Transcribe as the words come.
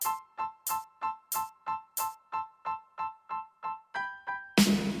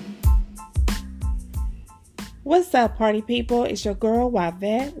What's up, party people? It's your girl,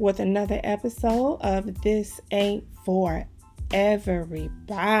 Wavette, with another episode of This Ain't For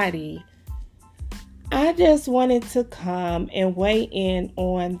Everybody. I just wanted to come and weigh in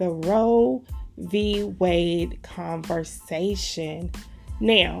on the Roe v. Wade conversation.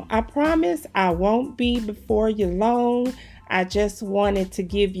 Now, I promise I won't be before you long. I just wanted to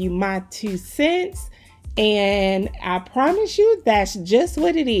give you my 2 cents. And I promise you that's just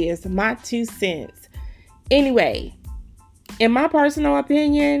what it is, my 2 cents. Anyway, in my personal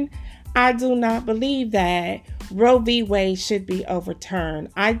opinion, I do not believe that Roe v. Wade should be overturned.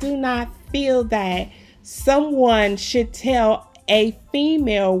 I do not feel that someone should tell a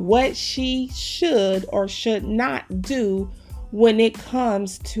female what she should or should not do when it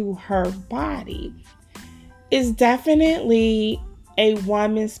comes to her body. It's definitely a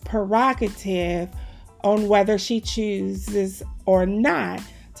woman's prerogative on whether she chooses or not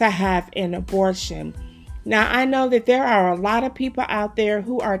to have an abortion. Now, I know that there are a lot of people out there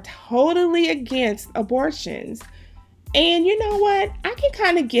who are totally against abortions. And you know what? I can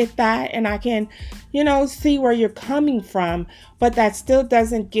kind of get that, and I can, see where you're coming from. But that still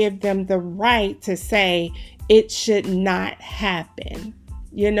doesn't give them the right to say it should not happen.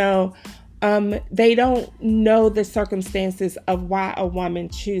 They don't know the circumstances of why a woman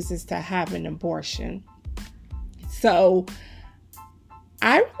chooses to have an abortion. So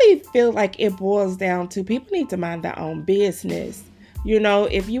I really feel like it boils down to people need to mind their own business.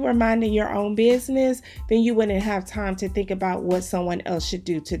 If you were minding your own business, then you wouldn't have time to think about what someone else should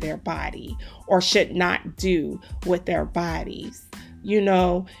do to their body or should not do with their bodies,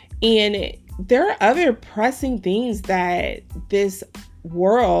 and there are other pressing things that this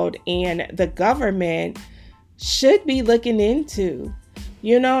world and the government should be looking into.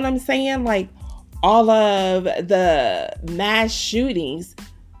 You know what I'm saying? Like, all of the mass shootings,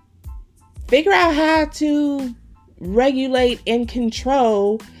 figure out how to regulate and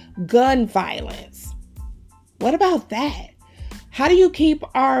control gun violence. What about that? How do you keep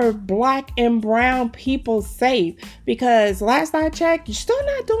our Black and brown people safe? Because last I checked, you're still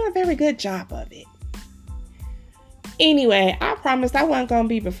not doing a very good job of it. Anyway, I promised I wasn't going to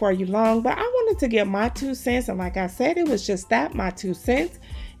be before you long, but I wanted to give my 2 cents. And like I said, it was just that, my 2 cents.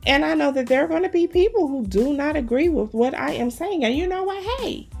 And I know that there are going to be people who do not agree with what I am saying. And you know what?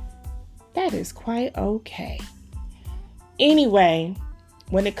 Hey, that is quite okay. Anyway,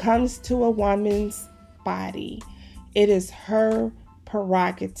 when it comes to a woman's body, it is her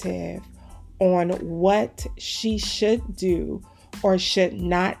prerogative on what she should do or should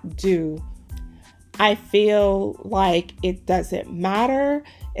not do. I feel like it doesn't matter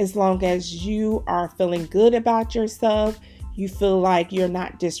as long as you are feeling good about yourself. You feel like you're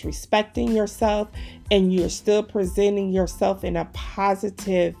not disrespecting yourself and you're still presenting yourself in a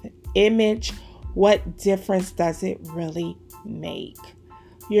positive image. What difference does it really make?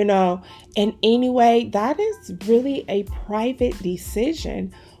 And anyway, that is really a private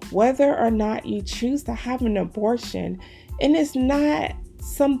decision, whether or not you choose to have an abortion. And it's not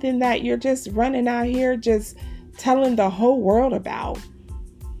something that you're just running out here just telling the whole world about.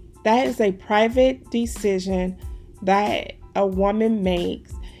 That is a private decision that a woman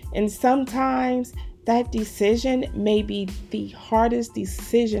makes, and sometimes that decision may be the hardest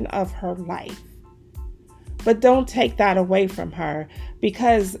decision of her life. But don't take that away from her,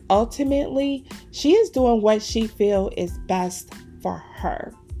 because ultimately she is doing what she feels is best for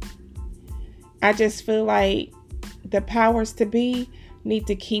her. I just feel like the powers to be need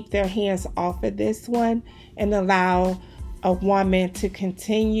to keep their hands off of this one and allow a woman to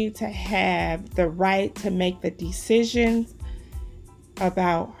continue to have the right to make the decisions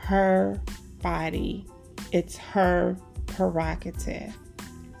about her body. It's her prerogative.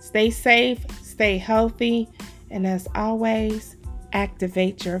 Stay safe, stay healthy, and as always,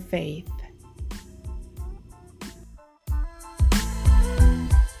 activate your faith.